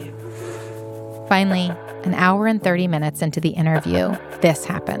share with you. Finally, an hour and 30 minutes into the interview, this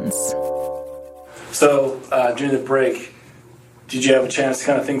happens. So during the break, did you have a chance to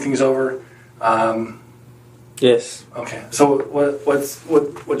kind of think things over? Yes. Okay. So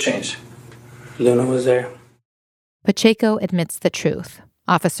what changed? Luna was there. Pacheco admits the truth.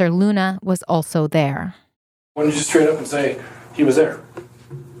 Officer Luna was also there. Why don't you straight up and say he was there?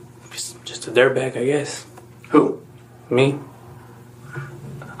 Just a dirtbag, I guess. Who? Me.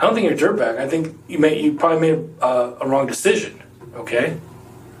 I don't think you're a dirtbag. I think you probably made a wrong decision, okay?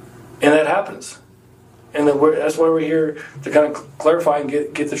 And that happens. And that's why we're here to kind of clarify and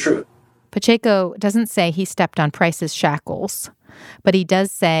get the truth. Pacheco doesn't say he stepped on Price's shackles, but he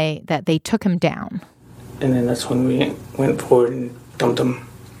does say that they took him down. And then that's when we went forward and dumped him.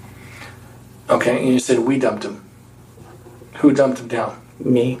 Okay, and you said we dumped him. Who dumped him down?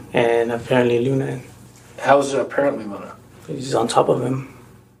 Me and apparently Luna. How is it apparently Luna? He's on top of him.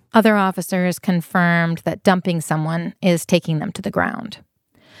 Other officers confirmed that dumping someone is taking them to the ground.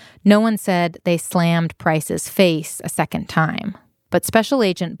 No one said they slammed Price's face a second time. But Special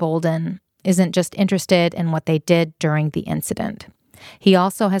Agent Bolden isn't just interested in what they did during the incident. He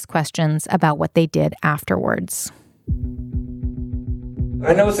also has questions about what they did afterwards.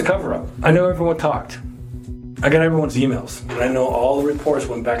 I know it's a cover-up. I know everyone talked. I got everyone's emails. And I know all the reports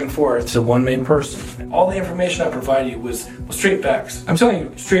went back and forth to one main person. All the information I provided you was straight facts. I'm telling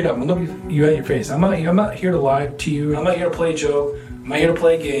you, straight up, I'm looking you at your face. I'm not here to lie to you. I'm not here to play a joke. I'm not here to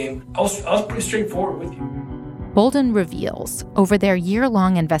play a game. I was pretty straightforward with you. Bolden reveals, over their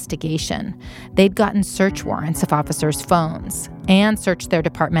year-long investigation, they'd gotten search warrants of officers' phones and searched their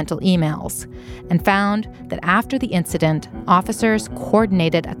departmental emails and found that after the incident, officers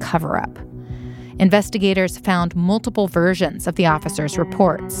coordinated a cover-up. Investigators found multiple versions of the officers'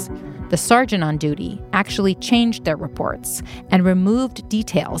 reports. The sergeant on duty actually changed their reports and removed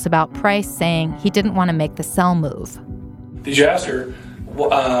details about Price saying he didn't want to make the cell move. Did you ask her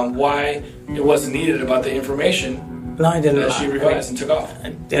why it wasn't needed about the information? No, I didn't. That she revised and took off. I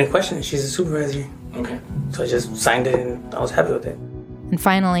didn't question it. She's a supervisor. Okay. So I just signed it and I was happy with it. And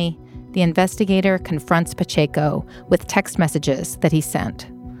finally, the investigator confronts Pacheco with text messages that he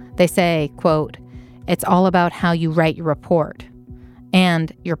sent. They say, quote, "It's all about how you write your report,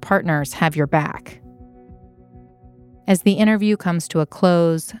 and your partners have your back." As the interview comes to a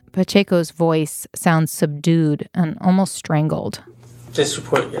close, Pacheco's voice sounds subdued and almost strangled. This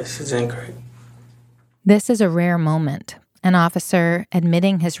report, yes, is incorrect. This is a rare moment, an officer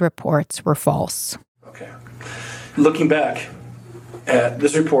admitting his reports were false. Okay. Looking back at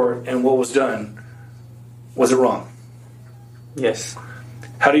this report and what was done, was it wrong? Yes.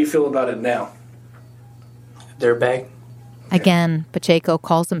 How do you feel about it now? Dirtbag. Again, Pacheco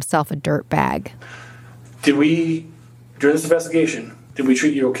calls himself a dirtbag. Did we, during this investigation, did we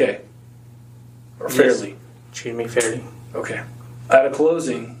treat you okay? Or fairly? Yes. Treat me fairly. Okay. At a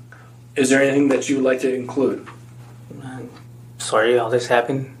closing, is there anything that you would like to include? Sorry all this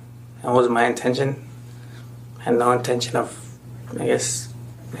happened. That wasn't my intention. I had no intention of, I guess,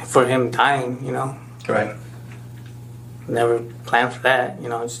 for him dying, you know. Right. Never planned for that, you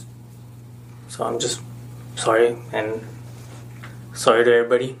know. So I'm just sorry, and sorry to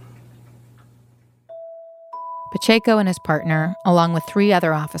everybody. Pacheco and his partner, along with 3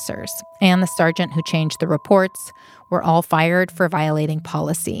 other officers, and the sergeant who changed the reports, were all fired for violating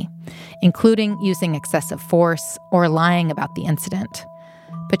policy, including using excessive force or lying about the incident.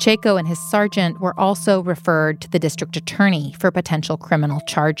 Pacheco and his sergeant were also referred to the district attorney for potential criminal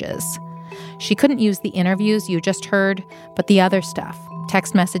charges. She couldn't use the interviews you just heard, but the other stuff,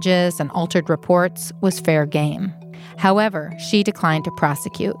 text messages and altered reports, was fair game. However, she declined to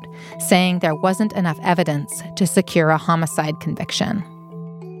prosecute, saying there wasn't enough evidence to secure a homicide conviction.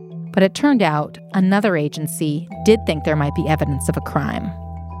 But it turned out another agency did think there might be evidence of a crime: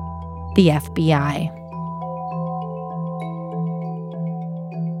 the FBI.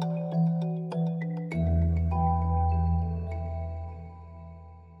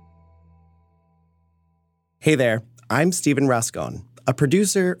 Hey there, I'm Stephen Rascon, a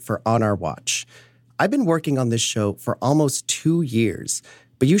producer for On Our Watch. I've been working on this show for almost 2 years,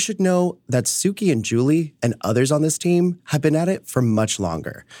 but you should know that Suki and Julie and others on this team have been at it for much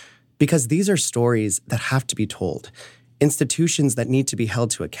longer. Because these are stories that have to be told, institutions that need to be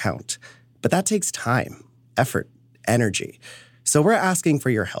held to account. But that takes time, effort, energy. So we're asking for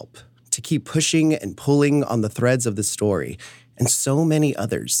your help to keep pushing and pulling on the threads of the story and so many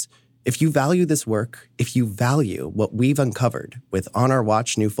others. If you value this work, if you value what we've uncovered with On Our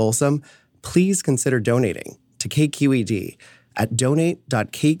Watch New Folsom, please consider donating to KQED at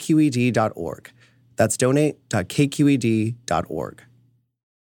donate.kqed.org. That's donate.kqed.org.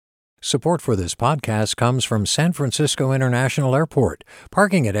 Support for this podcast comes from San Francisco International Airport.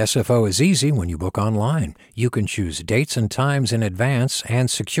 Parking at SFO is easy when you book online. You can choose dates and times in advance and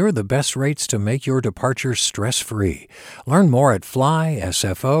secure the best rates to make your departure stress-free. Learn more at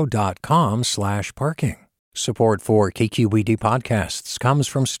flysfo.com/parking. Support for KQED podcasts comes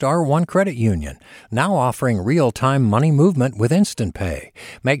from Star One Credit Union, now offering real-time money movement with Instant Pay.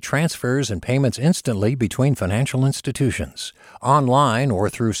 Make transfers and payments instantly between financial institutions, online or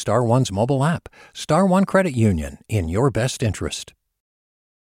through Star One's mobile app. Star One Credit Union, in your best interest.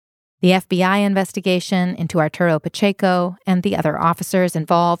 The FBI investigation into Arturo Pacheco and the other officers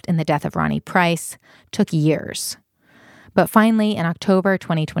involved in the death of Ronnie Price took years. But finally, in October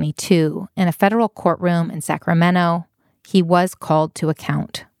 2022, in a federal courtroom in Sacramento, he was called to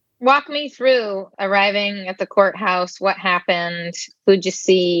account. Walk me through arriving at the courthouse. What happened? Who'd you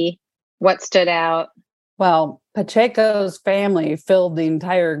see? What stood out? Well, Pacheco's family filled the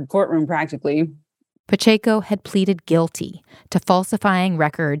entire courtroom practically. Pacheco had pleaded guilty to falsifying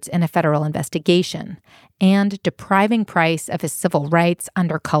records in a federal investigation and depriving Price of his civil rights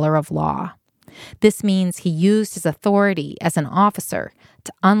under color of law. This means he used his authority as an officer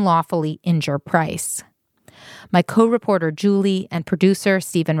to unlawfully injure Price. My co-reporter Julie and producer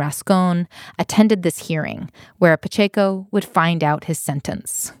Stephen Rascon attended this hearing where Pacheco would find out his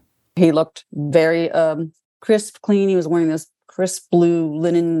sentence. He looked very crisp, clean. He was wearing this crisp blue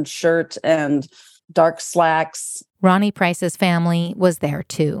linen shirt and dark slacks. Ronnie Price's family was there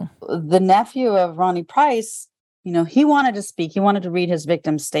too. The nephew of Ronnie Price, he wanted to speak. He wanted to read his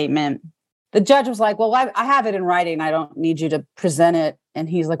victim's statement. The judge was like, well, I have it in writing. I don't need you to present it. And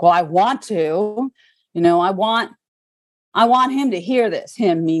he's like, well, I want to. I want him to hear this,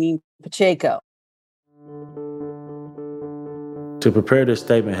 him meaning Pacheco. To prepare this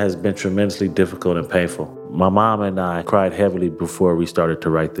statement has been tremendously difficult and painful. My mom and I cried heavily before we started to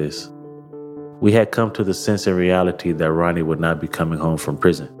write this. We had come to the sense and reality that Ronnie would not be coming home from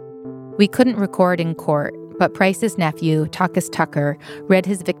prison. We couldn't record in court, but Price's nephew, Takis Tucker, read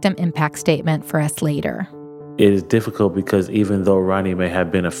his victim impact statement for us later. It is difficult because even though Ronnie may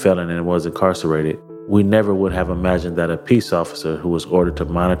have been a felon and was incarcerated, we never would have imagined that a peace officer who was ordered to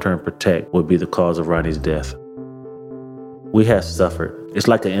monitor and protect would be the cause of Ronnie's death. We have suffered. It's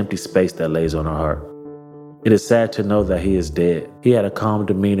like an empty space that lays on our heart. It is sad to know that he is dead. He had a calm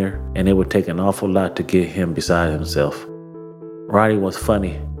demeanor, and it would take an awful lot to get him beside himself. Ronnie was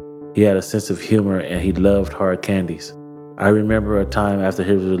funny. He had a sense of humor, and he loved hard candies. I remember a time after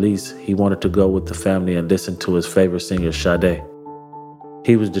his release, he wanted to go with the family and listen to his favorite singer, Sade.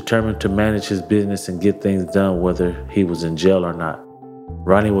 He was determined to manage his business and get things done whether he was in jail or not.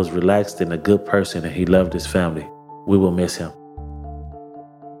 Ronnie was relaxed and a good person, and he loved his family. We will miss him.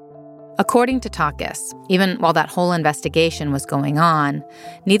 According to Takis, even while that whole investigation was going on,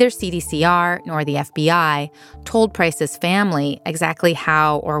 neither CDCR nor the FBI told Price's family exactly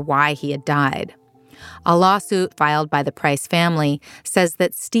how or why he had died. A lawsuit filed by the Price family says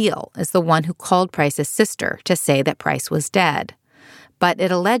that Steele is the one who called Price's sister to say that Price was dead. But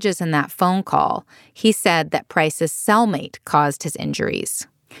it alleges in that phone call he said that Price's cellmate caused his injuries.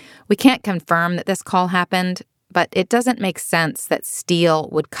 We can't confirm that this call happened, but it doesn't make sense that Steele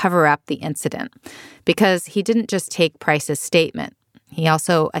would cover up the incident because he didn't just take Price's statement. He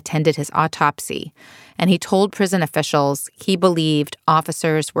also attended his autopsy, and he told prison officials he believed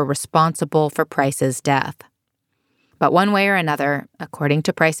officers were responsible for Price's death. But one way or another, according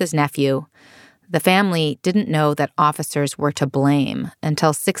to Price's nephew, the family didn't know that officers were to blame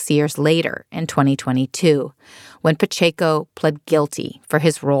until 6 years later in 2022, when Pacheco pled guilty for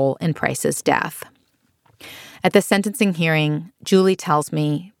his role in Price's death. At the sentencing hearing, Julie tells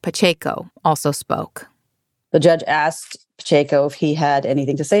me Pacheco also spoke. The judge asked Pacheco if he had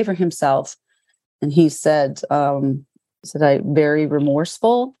anything to say for himself. And he said, I'm very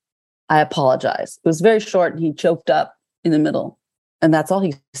remorseful. I apologize. It was very short and he choked up in the middle. And that's all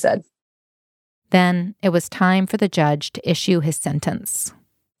he said. Then it was time for the judge to issue his sentence.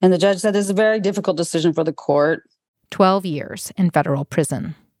 And the judge said this is a very difficult decision for the court. 12 years in federal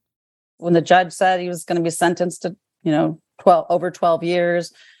prison. When the judge said he was going to be sentenced to, over 12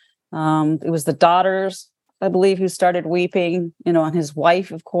 years, it was the daughters, I believe, who started weeping, and his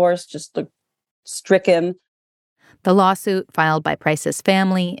wife, of course, just looked stricken. The lawsuit filed by Price's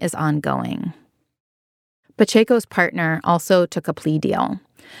family is ongoing. Pacheco's partner also took a plea deal.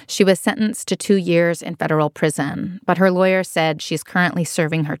 She was sentenced to 2 years in federal prison, but her lawyer said she's currently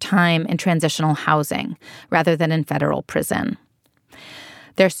serving her time in transitional housing rather than in federal prison.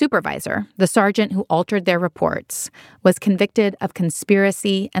 Their supervisor, the sergeant who altered their reports, was convicted of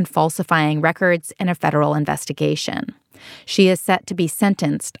conspiracy and falsifying records in a federal investigation. She is set to be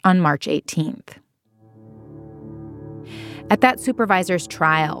sentenced on March 18th. At that supervisor's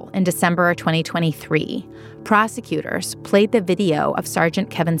trial in December 2023, prosecutors played the video of Sergeant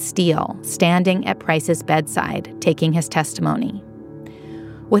Kevin Steele standing at Price's bedside taking his testimony.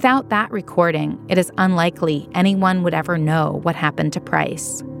 Without that recording, it is unlikely anyone would ever know what happened to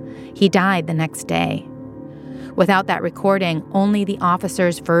Price. He died the next day. Without that recording, only the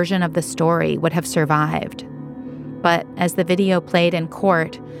officer's version of the story would have survived. But as the video played in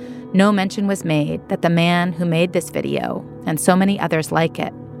court, no mention was made that the man who made this video, and so many others like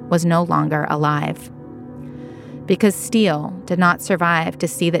it, was no longer alive. Because Steele did not survive to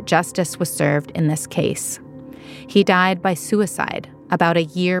see that justice was served in this case. He died by suicide about a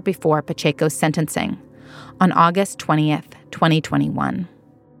year before Pacheco's sentencing, on August 20th, 2021.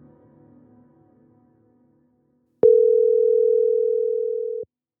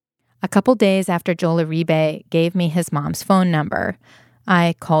 A couple days after Joel Uribe gave me his mom's phone number,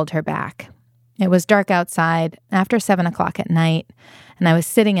 I called her back. It was dark outside, after 7 o'clock at night, and I was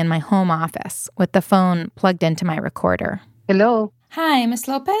sitting in my home office with the phone plugged into my recorder. Hello? Hi, Miss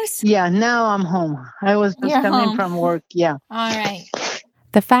Lopez? Yeah, now I'm home. I was just You're coming home. from work, yeah. All right.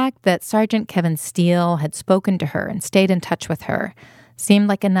 The fact that Sergeant Kevin Steele had spoken to her and stayed in touch with her seemed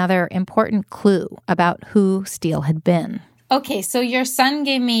like another important clue about who Steele had been. Okay, so your son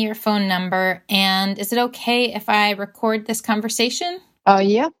gave me your phone number, and is it okay if I record this conversation?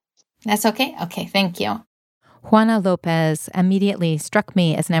 Yeah. That's okay? Okay, thank you. Juana Lopez immediately struck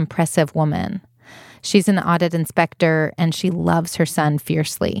me as an impressive woman. She's an audit inspector, and she loves her son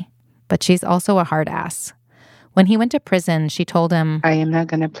fiercely. But she's also a hard ass. When he went to prison, she told him, I am not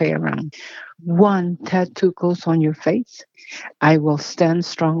going to play around. One tattoo goes on your face. I will stand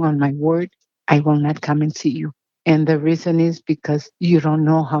strong on my word. I will not come and see you. And the reason is because you don't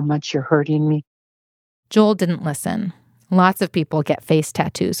know how much you're hurting me. Joel didn't listen. Lots of people get face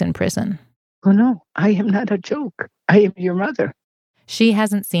tattoos in prison. Oh, no, I am not a joke. I am your mother. She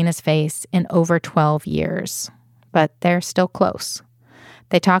hasn't seen his face in over 12 years, but they're still close.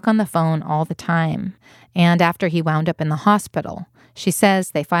 They talk on the phone all the time, and after he wound up in the hospital, she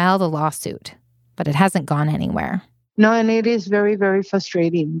says they filed a lawsuit, but it hasn't gone anywhere. No, and it is very, very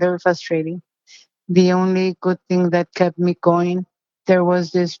frustrating, very frustrating. The only good thing that kept me going, there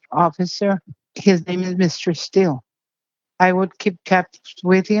was this officer. His name is Mr. Steele. I would keep tabs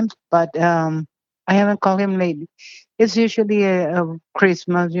with him, but I haven't called him lately. It's usually a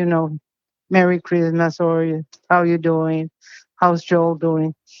Christmas, Merry Christmas, or how you doing? How's Joel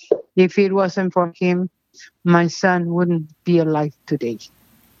doing? If it wasn't for him, my son wouldn't be alive today.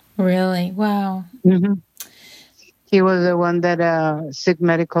 Really? Wow. Mm-hmm. He was the one that sought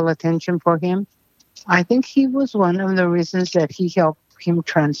medical attention for him. I think he was one of the reasons that he helped him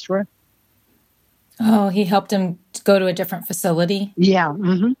transfer. Oh, he helped him go to a different facility? Yeah.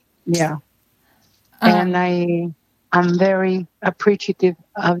 Mm-hmm. Yeah. And I'm very appreciative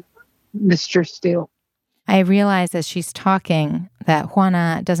of Mr. Steele. I realize as she's talking that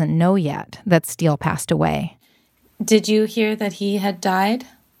Juana doesn't know yet that Steele passed away. Did you hear that he had died?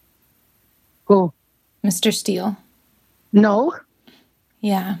 Who? Mr. Steele. No.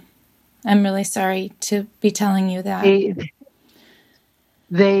 Yeah. I'm really sorry to be telling you that.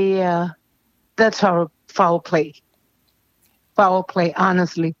 That's our foul play. Foul play,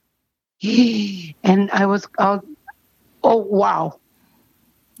 honestly. And I was out. Oh, wow.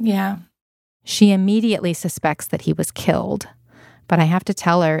 Yeah. She immediately suspects that he was killed. But I have to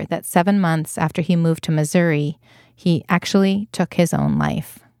tell her that 7 months after he moved to Missouri, he actually took his own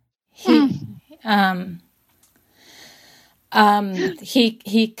life. He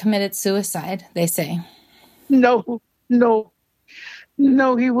committed suicide, they say. No, no,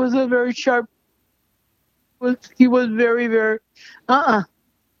 no, he was a very sharp, he was very, very, I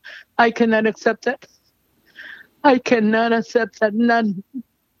cannot accept that. I cannot accept that, none.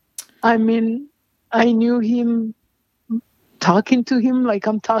 I mean, I knew him, talking to him like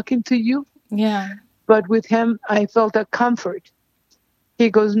I'm talking to you. Yeah. But with him, I felt a comfort. He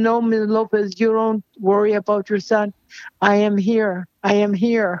goes, no, Ms. Lopez, you don't worry about your son. I am here. I am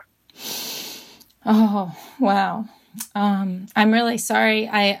here. Oh, wow. I'm really sorry.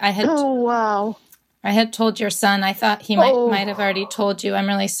 I had. Oh, wow. I had told your son. I thought he might have already told you. I'm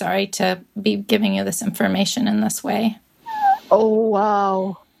really sorry to be giving you this information in this way. Oh,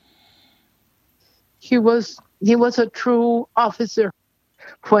 wow. He was a true officer.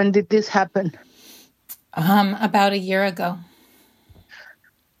 When did this happen? About a year ago.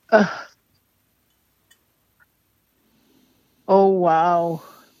 Oh, wow.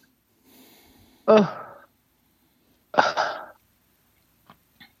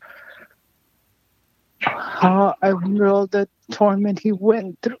 How I wonder all the torment he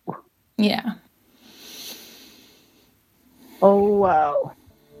went through. Yeah. Oh, wow.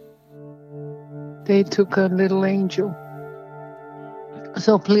 They took a little angel.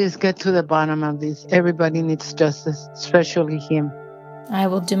 So please get to the bottom of this. Everybody needs justice, especially him. I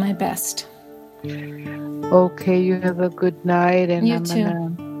will do my best. Okay, you have a good night. And you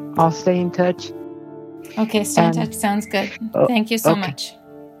too. I'll stay in touch. Okay, stay in touch. Sounds good. Thank you so much.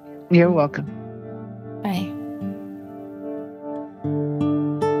 You're welcome. Bye.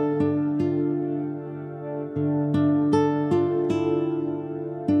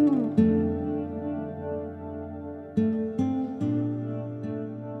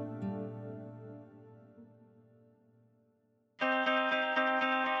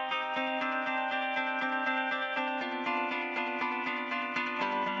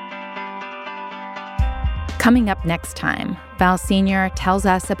 Coming up next time, Val Sr. tells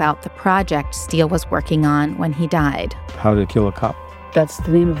us about the project Steele was working on when he died. How to Kill a Cop. That's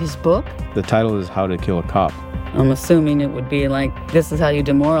the name of his book? The title is How to Kill a Cop. I'm assuming it would be like, this is how you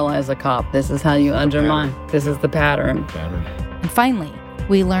demoralize a cop. This is how you undermine. This is the pattern. And finally,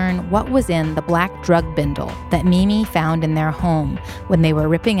 we learn what was in the black drug bindle that Mimi found in their home when they were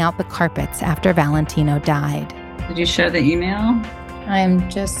ripping out the carpets after Valentino died. Did you share the email? I'm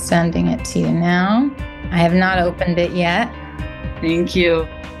just sending it to you now. I have not opened it yet. Thank you.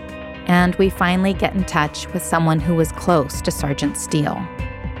 And we finally get in touch with someone who was close to Sergeant Steele.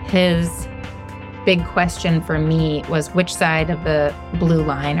 His big question for me was, which side of the blue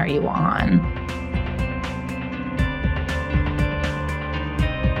line are you on?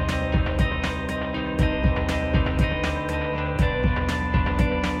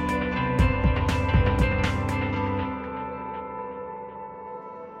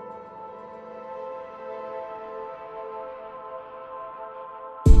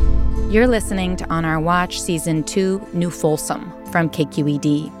 You're listening to On Our Watch Season 2, New Folsom from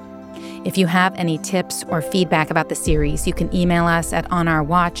KQED. If you have any tips or feedback about the series, you can email us at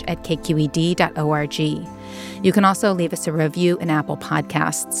onourwatch@kqed.org. You can also leave us a review in Apple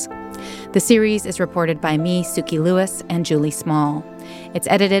Podcasts. The series is reported by me, Suki Lewis, and Julie Small. It's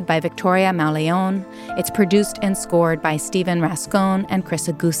edited by Victoria Mauleon. It's produced and scored by Stephen Rascon and Chris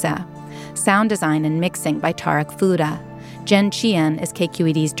Agusa. Sound design and mixing by Tarek Fuda. Jen Chien is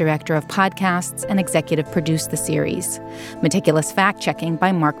KQED's Director of Podcasts and executive produced the series. Meticulous fact-checking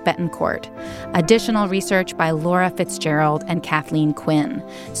by Mark Betancourt. Additional research by Laura Fitzgerald and Kathleen Quinn,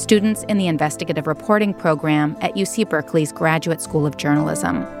 students in the Investigative Reporting Program at UC Berkeley's Graduate School of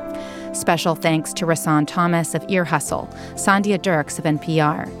Journalism. Special thanks to Rasan Thomas of Ear Hustle, Sandhya Dirks of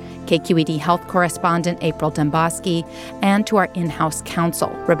NPR, KQED health correspondent April Dembosky, and to our in-house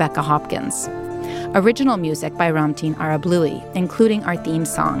counsel, Rebecca Hopkins. Original music by Ramtin Arablouei, including our theme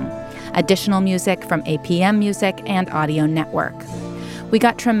song. Additional music from APM Music and Audio Network. We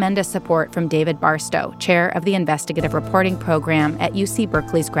got tremendous support from David Barstow, chair of the Investigative Reporting Program at UC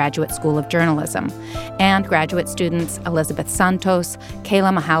Berkeley's Graduate School of Journalism, and graduate students Elizabeth Santos,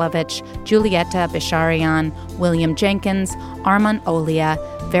 Kayla Mihalovich, Julieta Bisharian, William Jenkins, Arman Olia,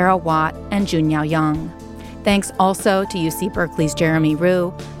 Vera Watt, and Junyao Yang. Thanks also to UC Berkeley's Jeremy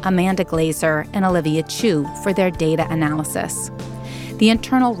Rue, Amanda Glazer, and Olivia Chu for their data analysis. The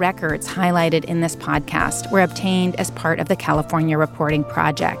internal records highlighted in this podcast were obtained as part of the California Reporting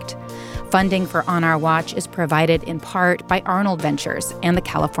Project. Funding for On Our Watch is provided in part by Arnold Ventures and the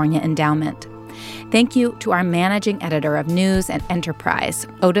California Endowment. Thank you to our managing editor of News and Enterprise,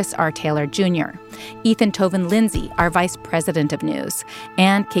 Otis R. Taylor Jr., Ethan Toven Lindsay, our vice president of news,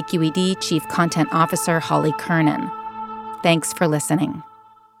 and KQED Chief Content Officer Holly Kernan. Thanks for listening.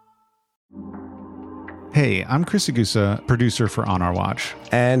 Hey, I'm Chris Agusa, producer for On Our Watch.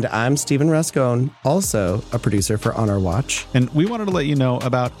 And I'm Stephen Rascone, also a producer for On Our Watch. And we wanted to let you know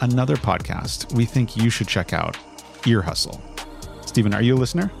about another podcast we think you should check out, Ear Hustle. Stephen, are you a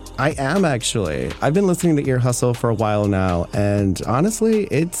listener? I am, actually. I've been listening to Ear Hustle for a while now, and honestly,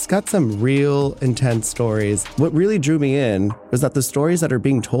 it's got some real intense stories. What really drew me in was that the stories that are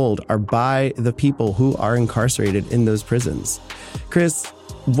being told are by the people who are incarcerated in those prisons. Chris,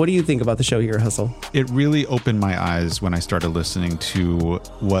 what do you think about the show Ear Hustle? It really opened my eyes when I started listening to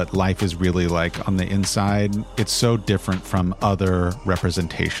what life is really like on the inside. It's so different from other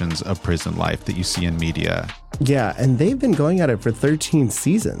representations of prison life that you see in media. Yeah, and they've been going at it for 13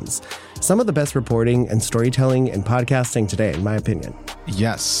 seasons. Some of the best reporting and storytelling and podcasting today, in my opinion.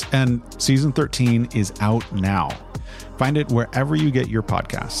 Yes, and season 13 is out now. Find it wherever you get your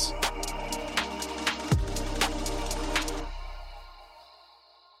podcasts.